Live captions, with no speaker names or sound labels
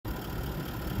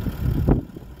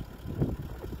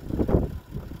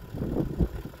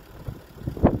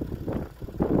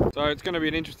So it's going to be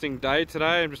an interesting day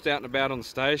today. I'm just out and about on the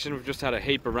station. We've just had a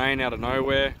heap of rain out of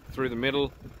nowhere through the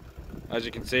middle. As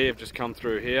you can see, I've just come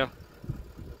through here.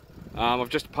 I've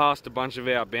just passed a bunch of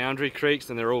our boundary creeks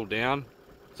and they're all down.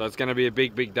 So it's going to be a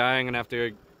big day. I'm going to have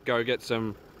to go get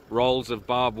some rolls of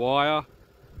barbed wire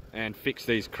and fix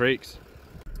these creeks.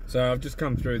 So I've just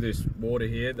come through this water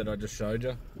here that I just showed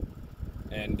you.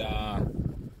 And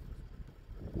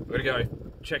we're going to go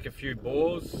check a few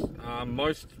bores.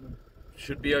 Most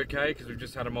should be okay because we've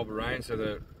just had a mob of rain, so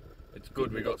that it's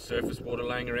good. We've got surface water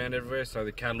laying around everywhere, so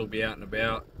the cattle will be out and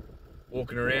about,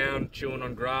 walking around, chewing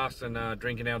on grass and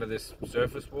drinking out of this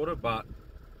surface water. But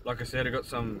like I said, I've got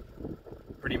some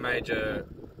pretty major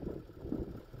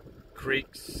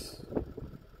creeks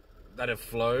that have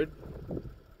flowed.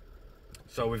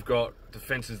 So we've got the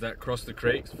fences that cross the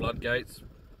creeks, floodgates,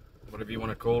 whatever you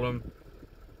want to call them.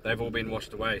 They've all been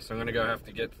washed away. So I'm going to have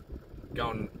to go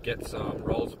and get some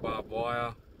rolls of barbed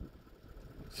wire,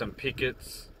 some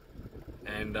pickets,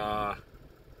 and try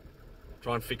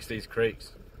and fix these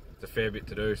creeks. It's a fair bit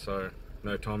to do, so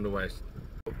no time to waste.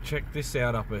 Check this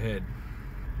out up ahead.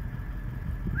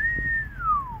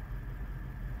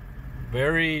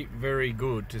 Very, very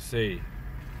good to see.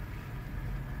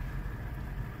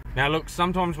 Now look,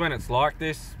 sometimes when it's like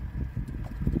this,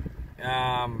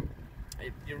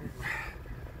 you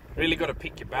really got to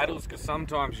pick your battles, because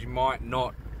sometimes you might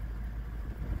not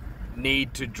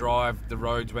need to drive the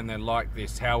roads when they're like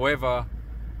this. However,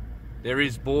 there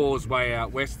is bores way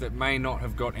out west that may not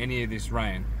have got any of this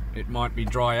rain. It might be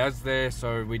dry as there,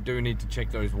 so we do need to check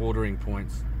those watering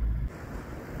points.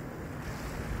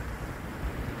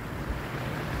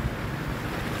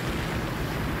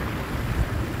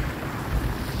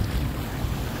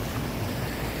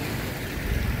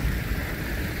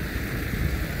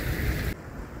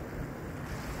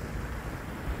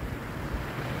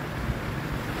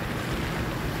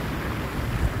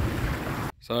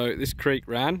 So this creek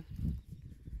ran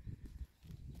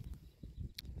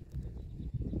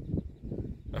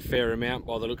a fair amount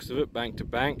by the looks of it, bank to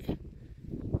bank.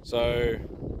 So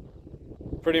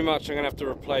pretty much I'm going to have to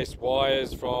replace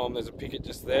wires from, there's a picket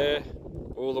just there,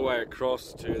 all the way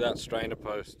across to that strainer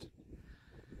post.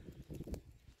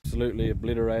 Absolutely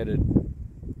obliterated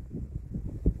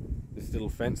this little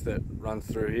fence that runs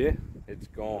through here. It's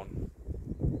gone.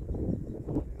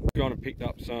 Gone and picked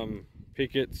up some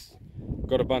pickets.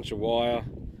 Got a bunch of wire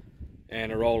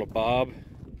and a roll of barb,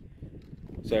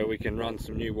 so we can run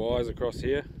some new wires across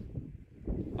here.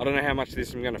 I don't know how much of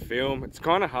this I'm going to film. It's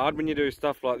kind of hard when you do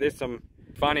stuff like this. I'm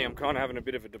kind of having a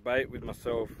bit of a debate with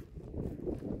myself.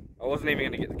 I wasn't even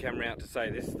going to get the camera out to say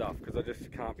this stuff because I just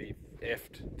can't be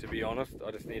effed, to be honest.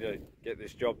 I just need to get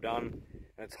this job done,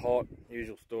 and it's hot,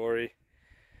 usual story.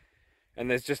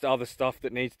 And there's just other stuff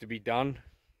that needs to be done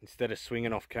instead of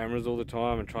swinging off cameras all the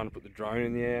time and trying to put the drone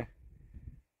in the air.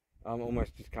 I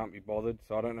almost just can't be bothered,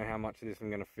 so I don't know how much of this I'm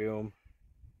going to film,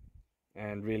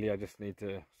 and really I just need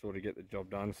to sort of get the job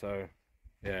done. So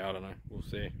yeah, I don't know, we'll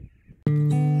see.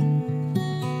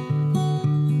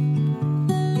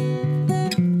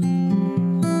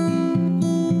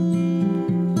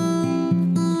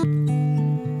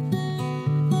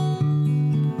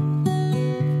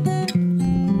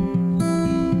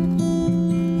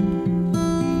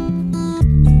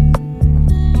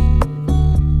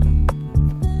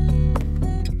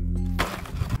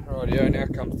 Now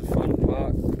comes the fun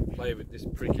part, play with this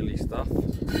prickly stuff.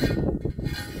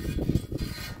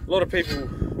 A lot of people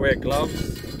wear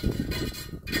gloves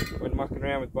when mucking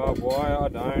around with barbed wire. I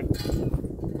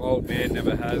don't. My old man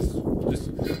never has. I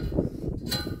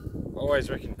always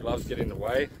reckon gloves get in the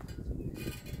way.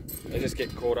 They just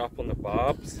get caught up on the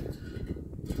barbs,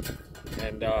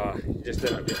 and you just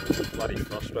end up getting bloody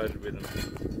frustrated with them.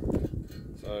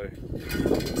 So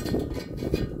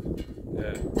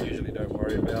yeah, usually don't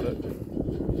worry about it.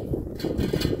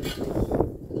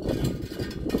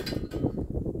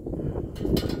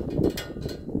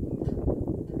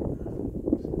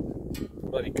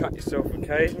 Bloody cut yourself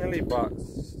occasionally, but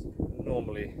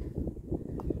normally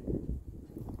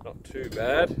not too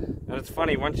bad. And it's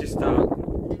funny, once you start,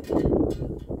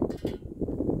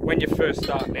 when you're first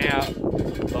starting out,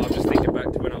 I'm just thinking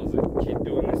back to when I was a kid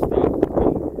doing this stuff.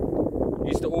 I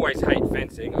used to always hate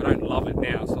fencing. I don't love it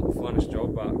now, it's not the funnest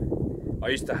job, but I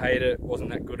used to hate it,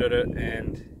 wasn't that good at it,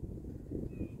 and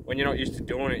when you're not used to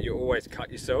doing it, you always cut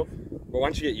yourself. But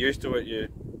once you get used to it,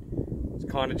 it's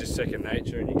kind of just second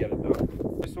nature and you get it done.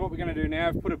 So what we're going to do now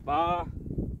is put a bar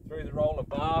through the roll of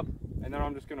barb, and then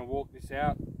I'm just going to walk this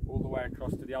out all the way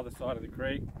across to the other side of the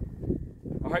creek.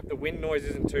 I hope the wind noise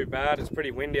isn't too bad. It's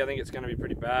pretty windy. I think it's going to be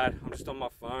pretty bad. I'm just on my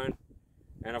phone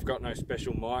and I've got no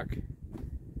special mic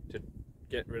to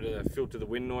get rid of the filter the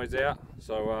wind noise out.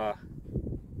 So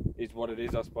is what it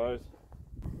is, I suppose.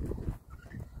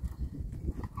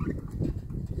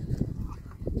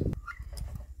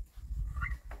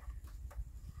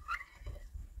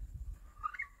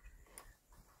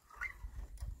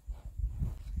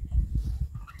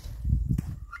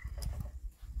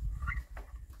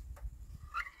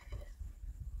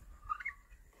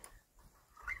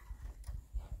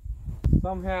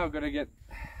 Somehow I've got to get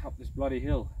up this bloody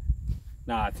hill.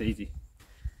 Nah, it's easy.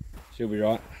 She'll be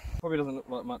right. Probably doesn't look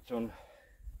like much on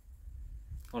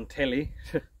telly,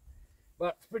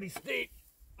 but it's pretty steep.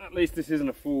 At least this isn't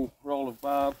a full roll of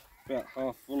barb. About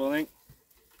half full, I think.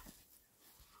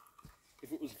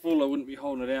 If it was full, I wouldn't be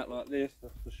holding it out like this,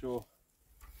 that's for sure.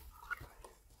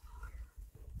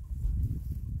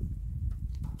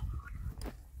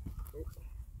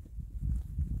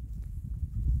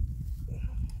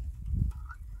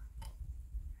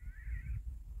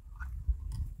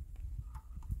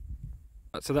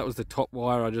 So that was the top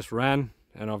wire I just ran,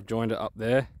 and I've joined it up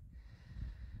there.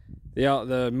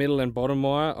 The middle and bottom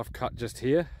wire I've cut just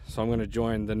here, so I'm going to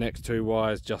join the next two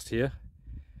wires just here.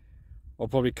 I'll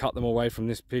probably cut them away from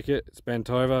this picket. It's bent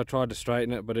over. I tried to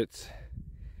straighten it, but it's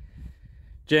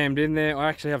jammed in there. I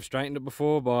actually have straightened it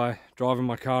before by driving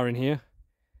my car in here,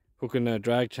 hooking a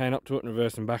drag chain up to it and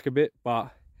reversing back a bit,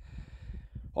 but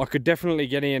I could definitely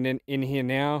get in here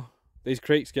now. These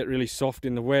creeks get really soft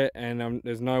in the wet, and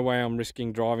there's no way I'm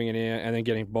risking driving in here and then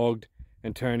getting bogged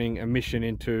and turning a mission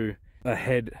into a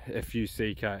head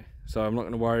FUCK. So I'm not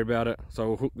going to worry about it. So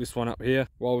we'll hook this one up here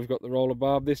while we've got the roller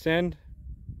barb this end.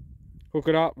 Hook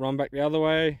it up, run back the other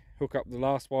way, hook up the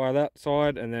last wire that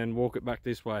side, and then walk it back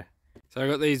this way. So I've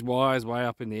got these wires way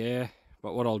up in the air,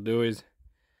 but what I'll do is,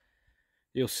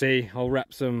 you'll see, I'll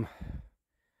wrap some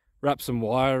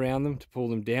wire around them to pull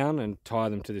them down and tie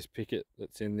them to this picket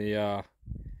that's in the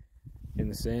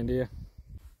sand here.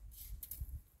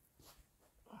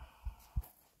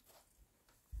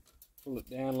 Pull it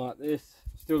down like this.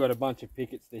 Still got a bunch of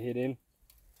pickets to hit in.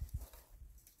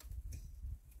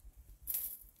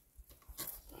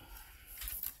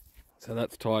 So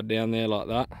that's tied down there like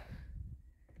that.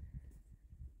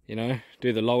 You know,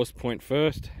 do the lowest point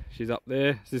first. She's up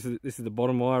there. So this is the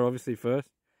bottom wire obviously first.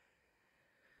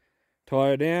 Tie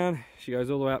her down. She goes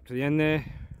all the way up to the end there.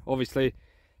 Obviously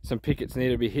some pickets need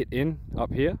to be hit in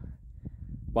up here.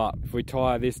 But if we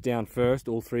tie this down first,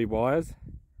 all three wires,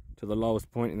 to the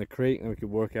lowest point in the creek, then we could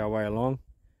work our way along.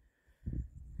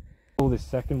 Pull this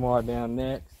second wire down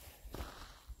next.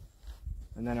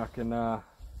 And then I can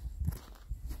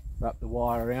wrap the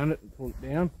wire around it and pull it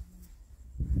down.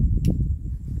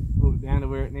 Pull it down to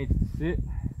where it needs to sit.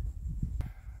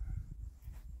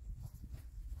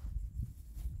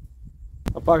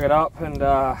 I bug it up, and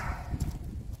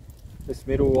this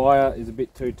middle wire is a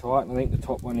bit too tight, and I think the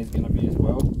top one is going to be as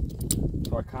well.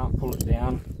 So I can't pull it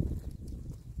down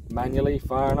manually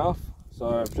far enough. So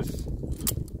I've just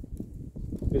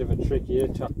a bit of a trick here,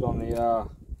 chucked on the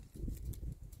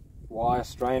wire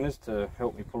strainers to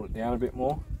help me pull it down a bit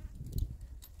more.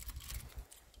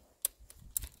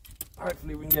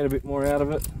 Hopefully we can get a bit more out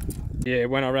of it. Yeah,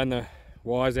 when I ran the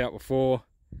wires out before,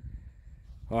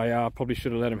 I probably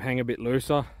should have let them hang a bit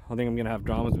looser. I think I'm going to have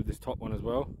dramas with this top one as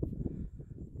well.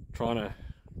 Trying to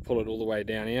pull it all the way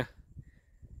down here.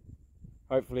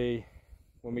 Hopefully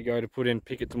when we go to put in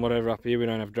pickets and whatever up here, we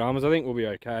don't have dramas. I think we'll be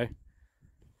okay.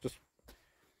 Just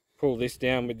pull this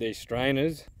down with these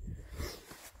strainers.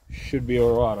 Should be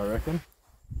alright, I reckon.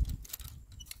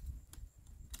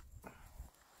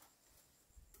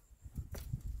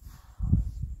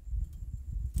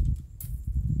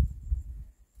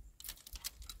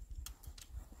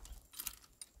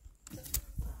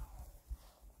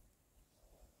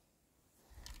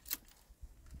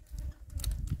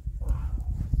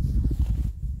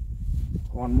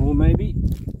 One more maybe.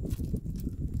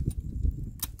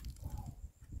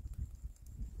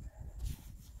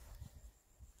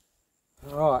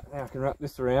 Alright, now I can wrap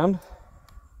this around.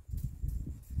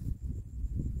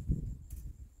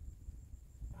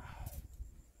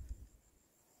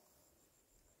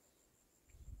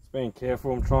 Just being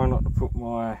careful, I'm trying not to put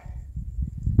my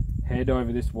head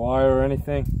over this wire or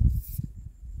anything.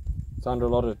 It's under a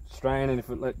lot of strain, and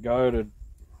if it let go, it'd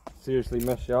seriously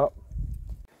mess you up.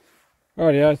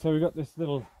 Rightio, so we've got this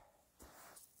little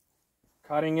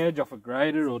cutting edge off a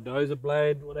grader or dozer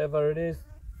blade, whatever it is.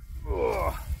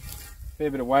 Ugh. Fair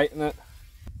bit of weight in it.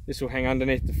 This will hang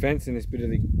underneath the fence in this bit of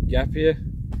the gap here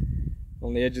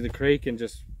on the edge of the creek and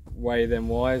just weigh them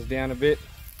wires down a bit.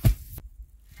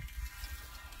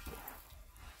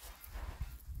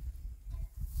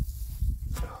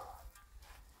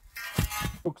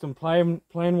 Hook some plain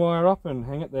wire up and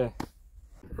hang it there.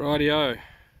 Rightio.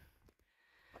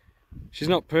 She's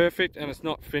not perfect and it's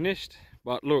not finished,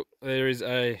 but look, there is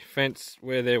a fence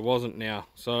where there wasn't now,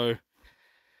 so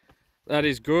that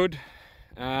is good.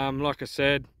 Like I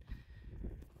said,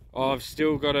 I've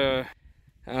still got to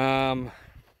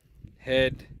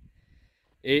head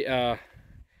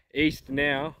east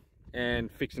now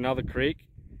and fix another creek.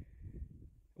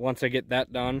 Once I get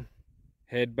that done,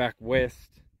 head back west,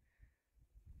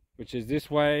 which is this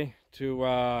way,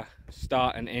 to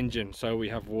start an engine so we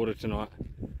have water tonight.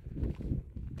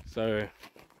 So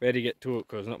better get to it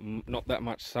because not that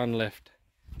much sun left.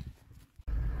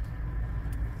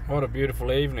 What a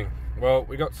beautiful evening. Well,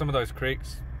 we got some of those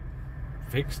creeks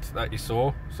fixed that you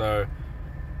saw, so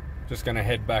just gonna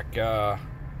head back out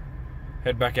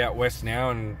west now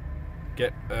and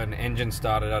get an engine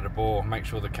started at a bore, make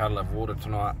sure the cattle have water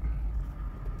tonight.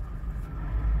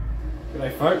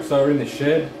 G'day folks, so we're in the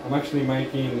shed. I'm actually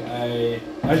making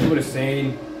as you would have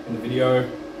seen in the video,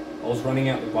 I was running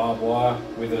out the barbed wire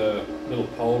with a little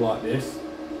pole like this.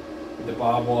 With the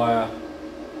barbed wire,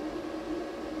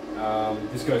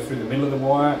 this goes through the middle of the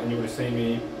wire and you would have seen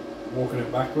me walking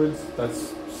it backwards.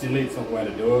 That's silly, it's not the way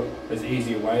to do it. There's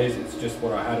easier ways, it's just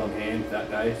what I had on hand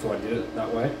that day, so I did it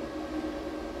that way.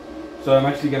 So I'm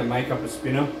actually going to make up a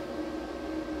spinner.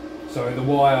 So the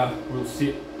wire will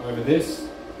sit over this,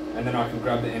 and then I can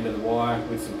grab the end of the wire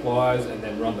with some pliers and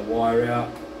then run the wire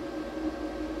out.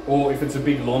 Or if it's a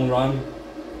big long run,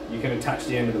 you can attach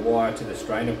the end of the wire to the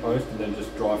strainer post and then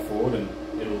just drive forward and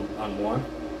it'll unwind.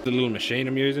 The little machine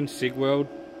I'm using, Sigweld,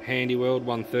 Handyweld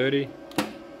 130,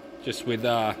 just with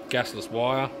gasless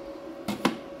wire.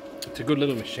 It's a good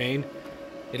little machine.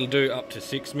 It'll do up to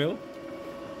 6 mil.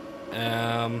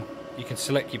 You can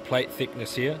select your plate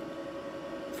thickness here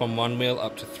from 1 mil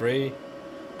up to 3.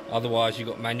 Otherwise you've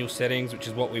got manual settings, which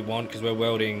is what we want because we're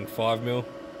welding 5 mil.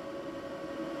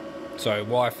 So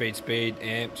wire feed speed,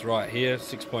 amps right here,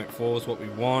 6.4 is what we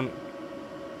want,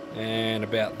 and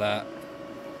about that.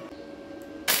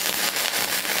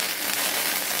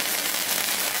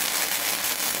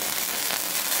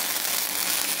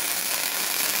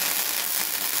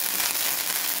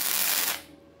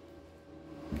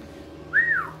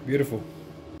 Beautiful.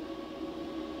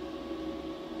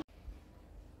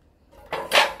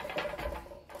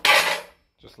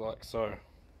 Just like so.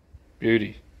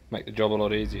 Beauty. Make the job a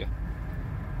lot easier.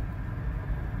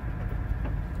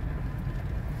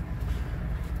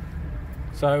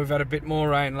 So we've had a bit more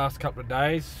rain last couple of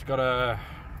days. Got to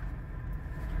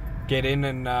get in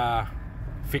and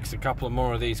fix a couple of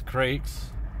more of these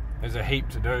creeks. There's a heap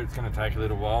to do. It's going to take a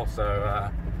little while, so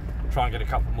try and get a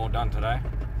couple more done today.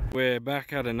 We're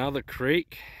back at another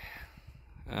creek.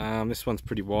 This one's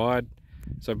pretty wide.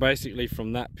 So basically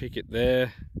from that picket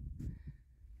there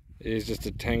is just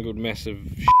a tangled mess of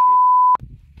shit.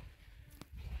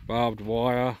 Barbed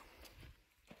wire.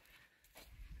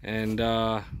 And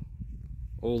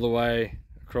all the way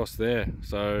across there.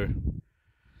 So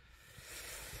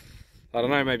I don't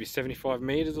know, maybe 75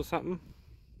 meters or something.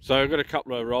 So I've got a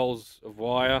couple of rolls of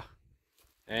wire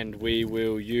and we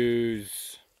will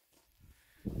use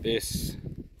this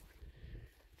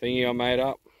thingy I made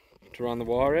up to run the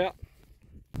wire out.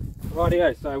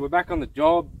 Rightio, so we're back on the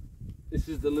job. This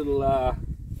is the little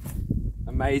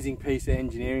amazing piece of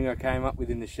engineering I came up with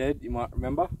in the shed, you might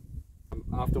remember.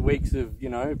 After weeks of, you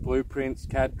know, blueprints,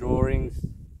 CAD drawings,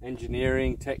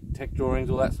 engineering, tech drawings,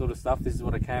 all that sort of stuff, this is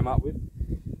what I came up with.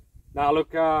 Now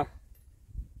look,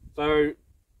 so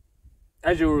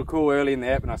as you'll recall early in the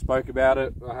app when I spoke about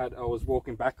it, I was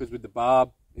walking backwards with the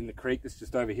barb in the creek that's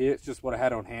just over here. It's just what I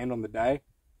had on hand on the day.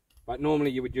 But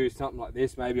normally you would use something like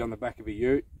this, maybe on the back of a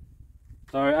ute.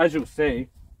 So as you'll see,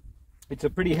 it's a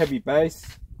pretty heavy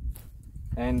base,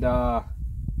 and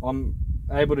I'm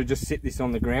able to just sit this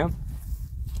on the ground.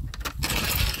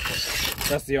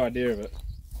 That's the idea of it.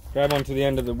 Grab onto the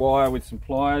end of the wire with some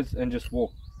pliers and just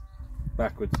walk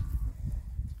backwards.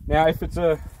 Now if it's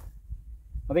I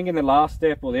think in the last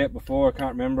step or the app before, I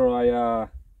can't remember, I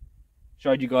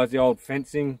showed you guys the old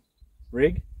fencing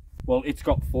rig. Well, it's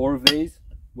got 4 of these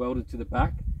welded to the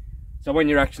back. So when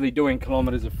you're actually doing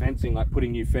kilometers of fencing, like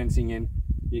putting new fencing in,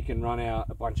 you can run out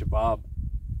a bunch of barb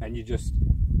and you just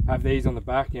have these on the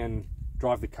back and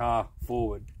drive the car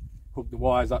forward. Hook the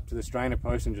wires up to the strainer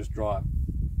post and just drive.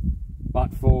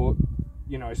 But for,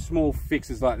 you know, small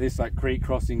fixes like this, like creek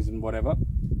crossings and whatever,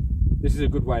 this is a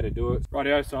good way to do it.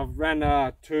 Rightio, so I've ran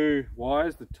 2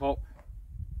 wires, the top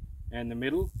and the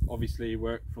middle. Obviously you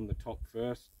work from the top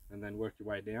first and then work your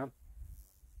way down.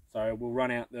 So we'll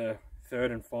run out the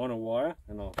 3rd and final wire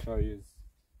and I'll show you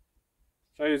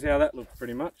how that looks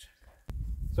pretty much.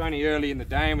 It's only early in the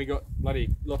day and we got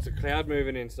bloody lots of cloud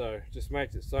moving in, so it just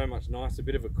makes it so much nicer. A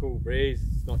bit of a cool breeze,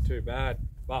 it's not too bad,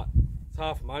 but it's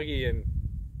half muggy and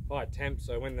high temp,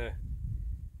 so when the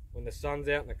sun's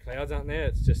out and the clouds aren't there,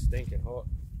 it's just stinking hot.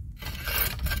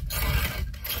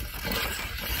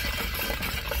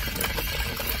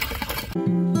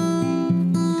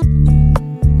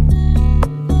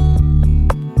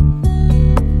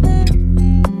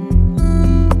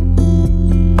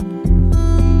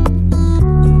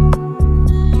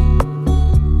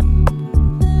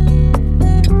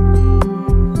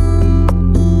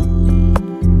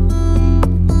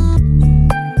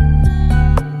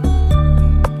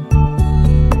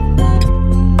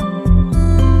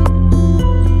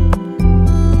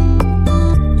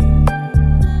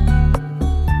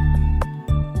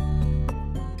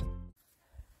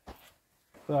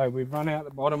 So we've run out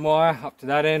the bottom wire up to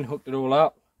that end, hooked it all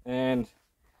up, and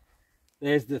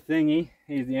there's the thingy.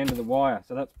 Here's the end of the wire,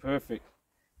 so that's perfect.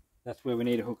 That's where we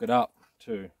need to hook it up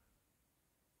to.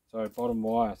 So bottom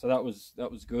wire. So that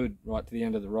was good right to the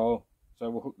end of the roll. So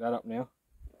we'll hook that up now.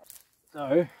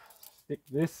 So stick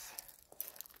this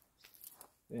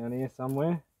down here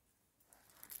somewhere.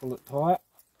 Pull it tight.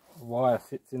 The wire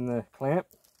sits in the clamp.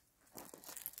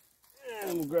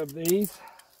 And we'll grab these.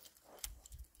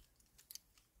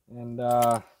 And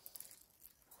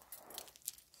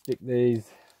stick these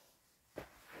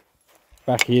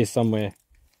back here somewhere,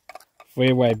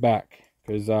 fair way back,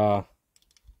 because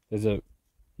there's a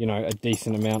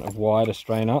decent amount of wire to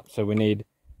strain up, so we need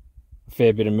a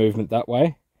fair bit of movement that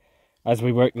way. As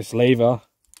we work this lever,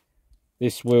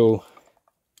 this will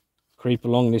creep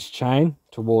along this chain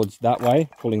towards that way,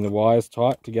 pulling the wires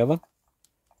tight together.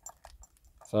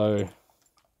 So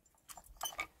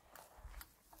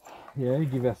yeah,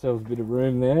 give ourselves a bit of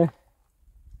room there.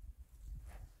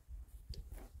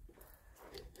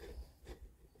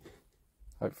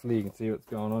 Hopefully you can see what's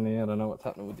going on here. I don't know what's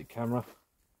happening with the camera.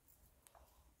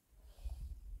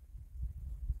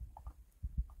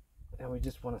 And we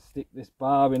just want to stick this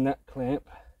barb in that clamp.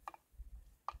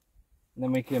 And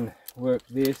then we can work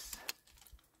this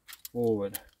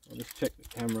forward. I'll just check the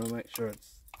camera, make sure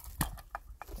it's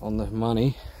on the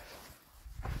money.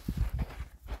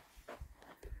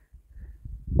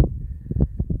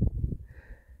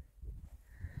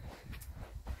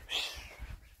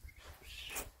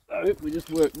 So we just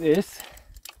work this.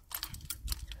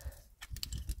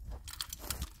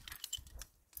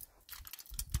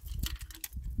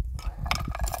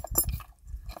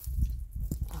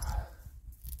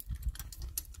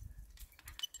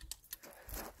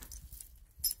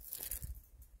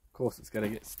 Of course it's got to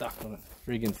get stuck on a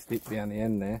friggin' stick down the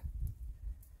end there.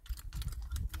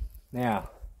 Now,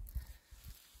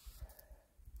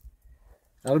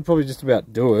 that'll probably just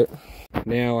about do it.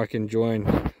 Now I can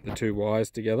join the two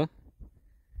wires together.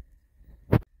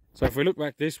 So if we look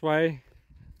back this way,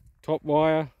 top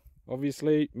wire,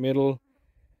 obviously, middle,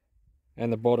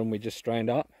 and the bottom we just strained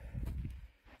up.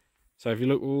 So if you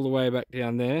look all the way back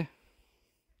down there,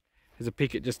 there's a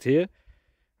picket just here.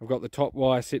 I've got the top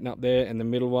wire sitting up there and the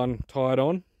middle one tied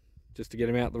on, just to get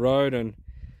them out the road, and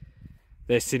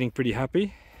they're sitting pretty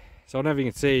happy. So I don't know if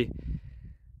you can see,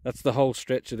 that's the whole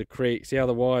stretch of the creek. See how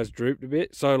the wire's drooped a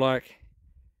bit? So like,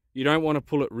 you don't want to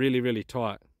pull it really, really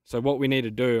tight. So what we need to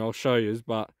do, I'll show you,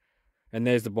 and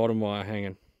there's the bottom wire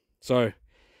hanging. So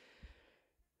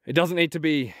it doesn't need to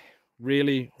be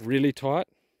really, really tight,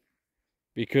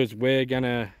 because we're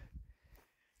gonna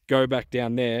go back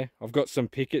down there. I've got some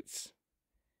pickets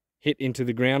hit into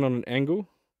the ground on an angle.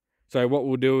 So what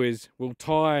we'll do is we'll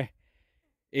tie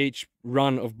each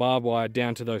run of barbed wire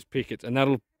down to those pickets, and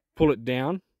that'll pull it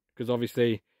down, because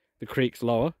obviously the creek's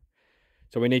lower.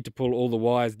 So we need to pull all the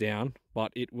wires down,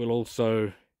 but it will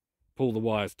also pull the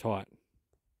wires tight,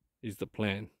 is the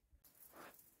plan.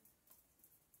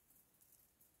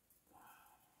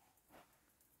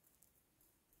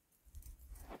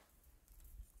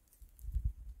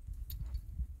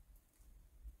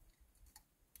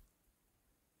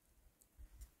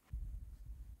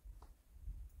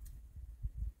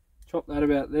 Chop that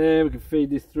about there, we can feed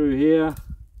this through here.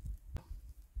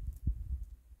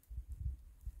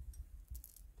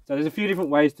 So there's a few different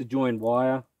ways to join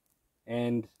wire,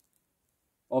 and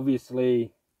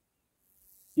obviously,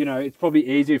 you know, it's probably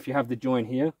easier if you have the join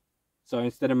here. So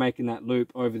instead of making that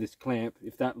loop over this clamp,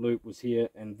 if that loop was here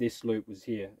and this loop was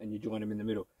here, and you join them in the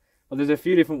middle. But there's a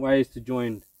few different ways to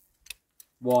join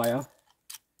wire.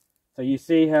 So you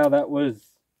see how that was,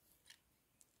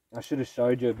 I should have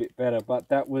showed you a bit better, but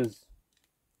that was,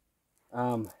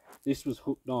 this was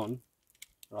hooked on,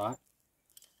 right?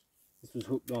 This was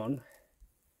hooked on,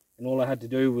 and all I had to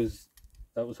do was,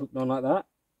 that was hooked on like that,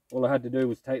 All I had to do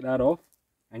was take that off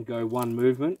and go one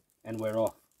movement and we're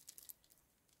off.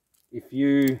 If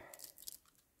you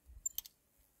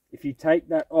take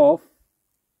that off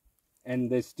and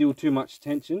there's still too much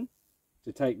tension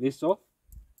to take this off,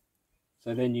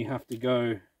 so then you have to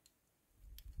go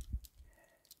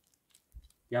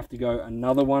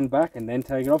another one back and then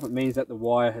take it off. It means that the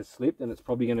wire has slipped and it's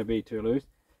probably going to be too loose.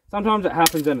 Sometimes it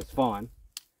happens and it's fine.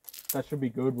 That should be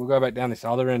good. We'll go back down this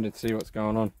other end and see what's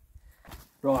going on.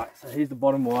 Right, so here's the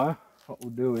bottom wire. What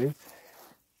we'll do is,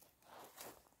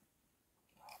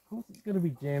 of course it's going to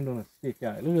be jammed on a stick,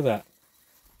 eh? Look at that.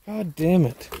 God damn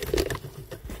it.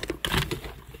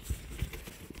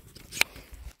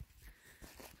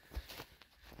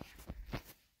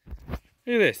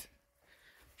 Look at this.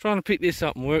 Trying to pick this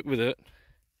up and work with it.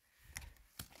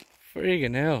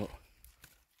 Friggin' hell.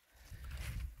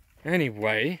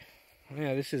 Anyway,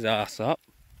 yeah, this is arse up.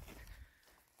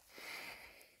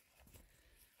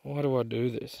 Why do I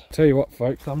do this? Tell you what,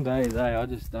 folks, some days, I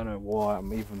just don't know why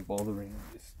I'm even bothering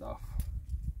with this stuff.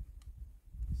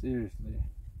 Seriously.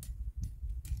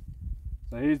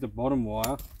 So here's the bottom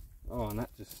wire. Oh, and that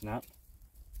just snapped.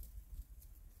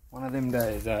 One of them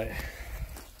days, eh?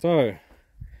 So,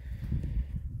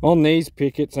 on these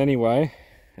pickets anyway,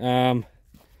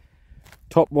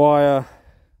 top wire,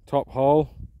 top hole,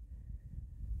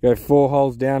 go 4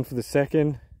 holes down for the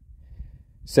second,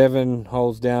 7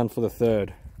 holes down for the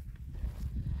third.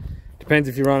 Depends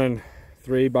if you're running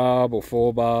 3 barb or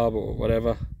 4 barb or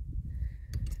whatever.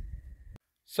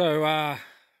 So my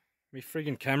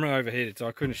friggin' camera overheated, so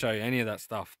I couldn't show you any of that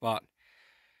stuff, but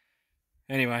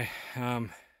anyway,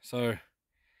 so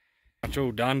it's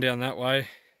all done down that way.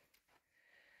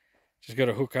 Just got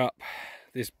to hook up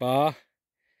this bar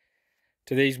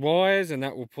to these wires and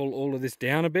that will pull all of this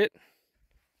down a bit.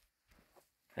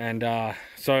 And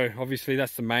so obviously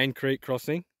that's the main creek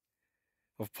crossing.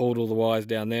 I've pulled all the wires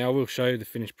down there. I will show you the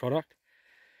finished product.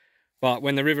 But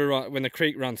when the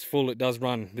creek runs full, it does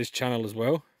run this channel as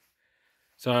well.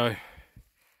 So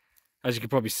as you can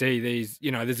probably see, these,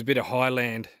 you know, there's a bit of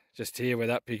highland just here where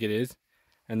that picket is,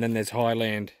 and then there's high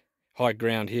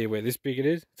ground here where this picket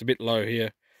is. It's a bit low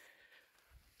here.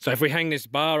 So if we hang this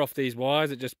bar off these wires,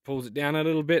 it just pulls it down a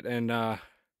little bit and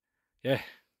yeah,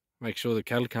 make sure the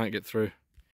cattle can't get through.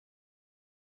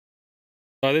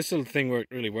 So this little thing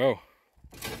worked really well.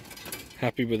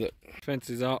 Happy with it. Fence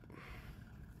is up.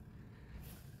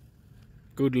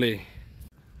 Goodly.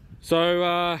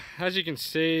 So as you can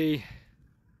see,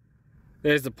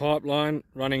 there's the pipeline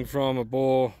running from a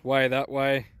bore way that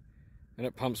way, and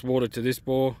it pumps water to this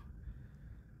bore.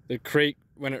 The creek,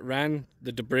 when it ran,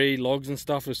 the debris, logs and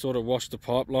stuff has sort of washed the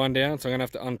pipeline down, so I'm gonna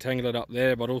have to untangle it up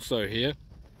there, but also here.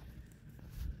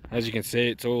 As you can see,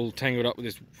 it's all tangled up with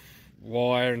this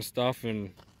wire and stuff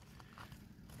and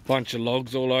a bunch of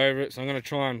logs all over it. So I'm gonna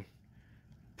try and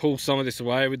pull some of this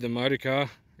away with the motor car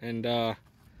and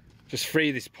just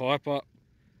free this pipe up.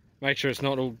 Make sure it's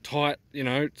not all tight, you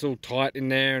know, it's all tight in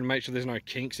there, and make sure there's no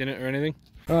kinks in it or anything.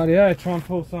 Rightio, try and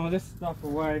pull some of this stuff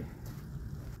away.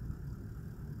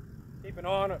 Keep an eye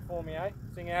on it for me, eh?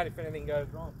 Sing out if anything goes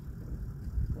wrong.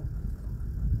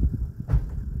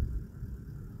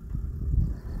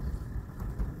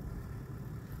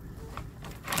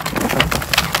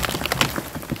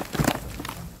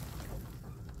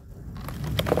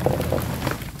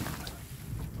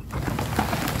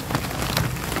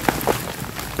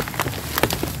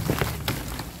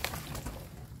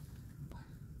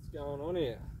 What's going on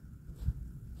here?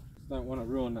 Just don't want to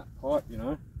ruin that pipe, you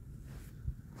know.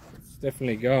 It's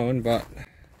definitely going, but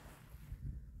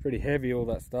pretty heavy, all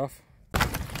that stuff.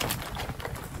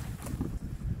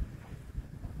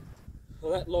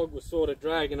 Well, that log was sort of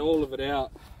dragging all of it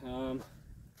out,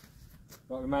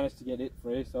 but we managed to get it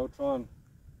free, so I'll try and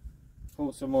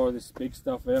pull some more of this big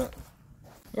stuff out.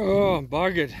 Oh, I'm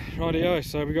buggered. Rightio,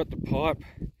 so we got the pipe.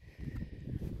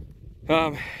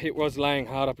 It was laying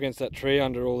hard up against that tree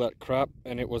under all that crap,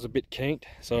 and it was a bit kinked,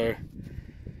 so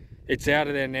it's out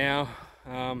of there now.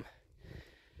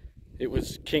 It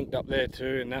was kinked up there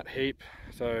too in that heap,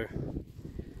 so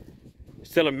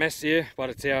still a mess here, but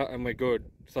it's out and we're good.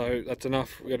 So that's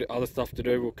enough. We've got other stuff to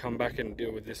do. We'll come back and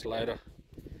deal with this later,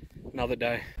 another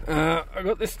day. I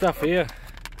got this stuff here,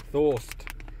 Thorst.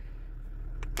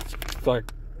 It's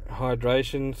like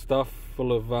hydration stuff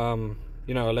full of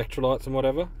you know, electrolytes and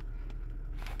whatever.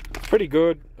 It's pretty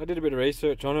good. I did a bit of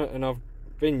research on it and I've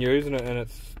been using it, and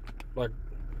it's like,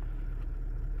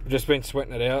 I've just been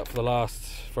sweating it out for the last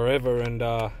forever, and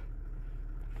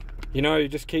you know, you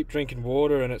just keep drinking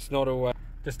water and it's not always,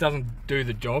 just doesn't do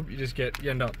the job. You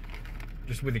end up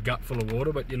just with a gut full of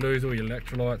water, but you lose all your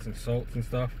electrolytes and salts and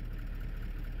stuff.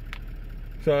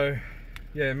 So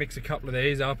yeah, mix a couple of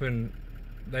these up, and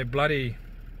they bloody,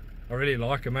 I really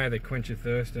like them, eh? They quench your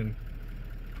thirst and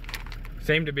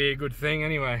seem to be a good thing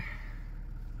anyway.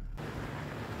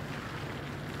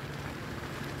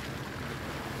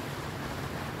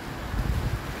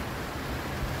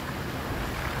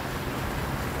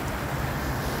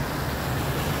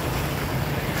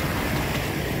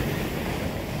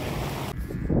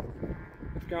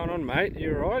 What's going on, mate?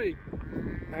 You alright?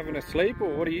 You having a sleep,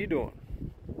 or what are you doing?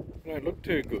 You don't look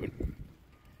too good.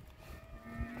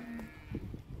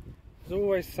 There's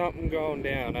always something going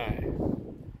down, eh?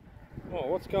 Oh,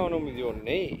 what's going on with your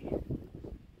knee?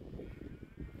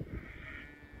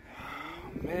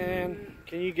 Oh, man,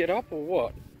 can you get up or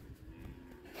what?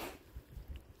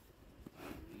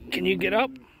 Can you get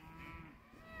up?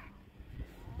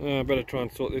 I better try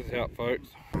and sort this out, folks.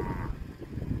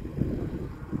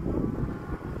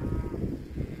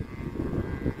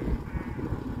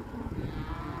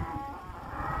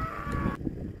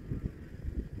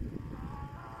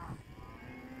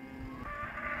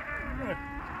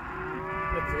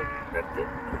 That's it.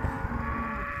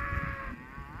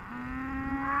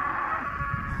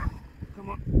 Come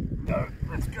on, go.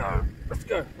 Let's go. Let's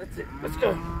go. That's it. Let's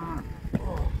go.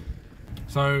 Oh.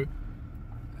 So,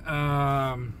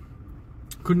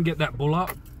 couldn't get that bull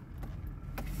up.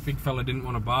 Big fella didn't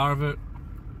want a bar of it.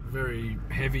 Very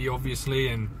heavy, obviously,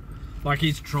 and like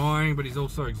he's trying, but he's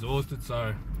also exhausted.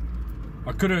 So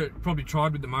I could have probably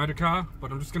tried with the motor car,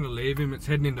 but I'm just going to leave him. It's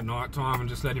heading into night time and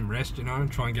just let him rest, you know,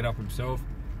 and try and get up himself.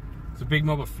 There's a big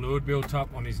mob of fluid built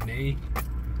up on his knee.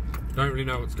 Don't really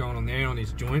know what's going on there on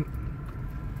his joint.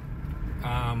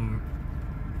 I'll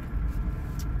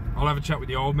have a chat with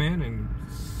the old man and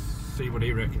see what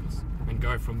he reckons and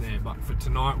go from there. But for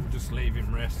tonight, we'll just leave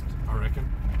him rest, I reckon.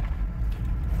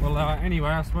 Well,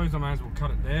 anyway, I suppose I may as well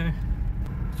cut it there.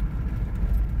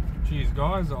 Cheers,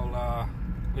 guys. I'll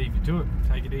leave you to it.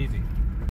 Take it easy.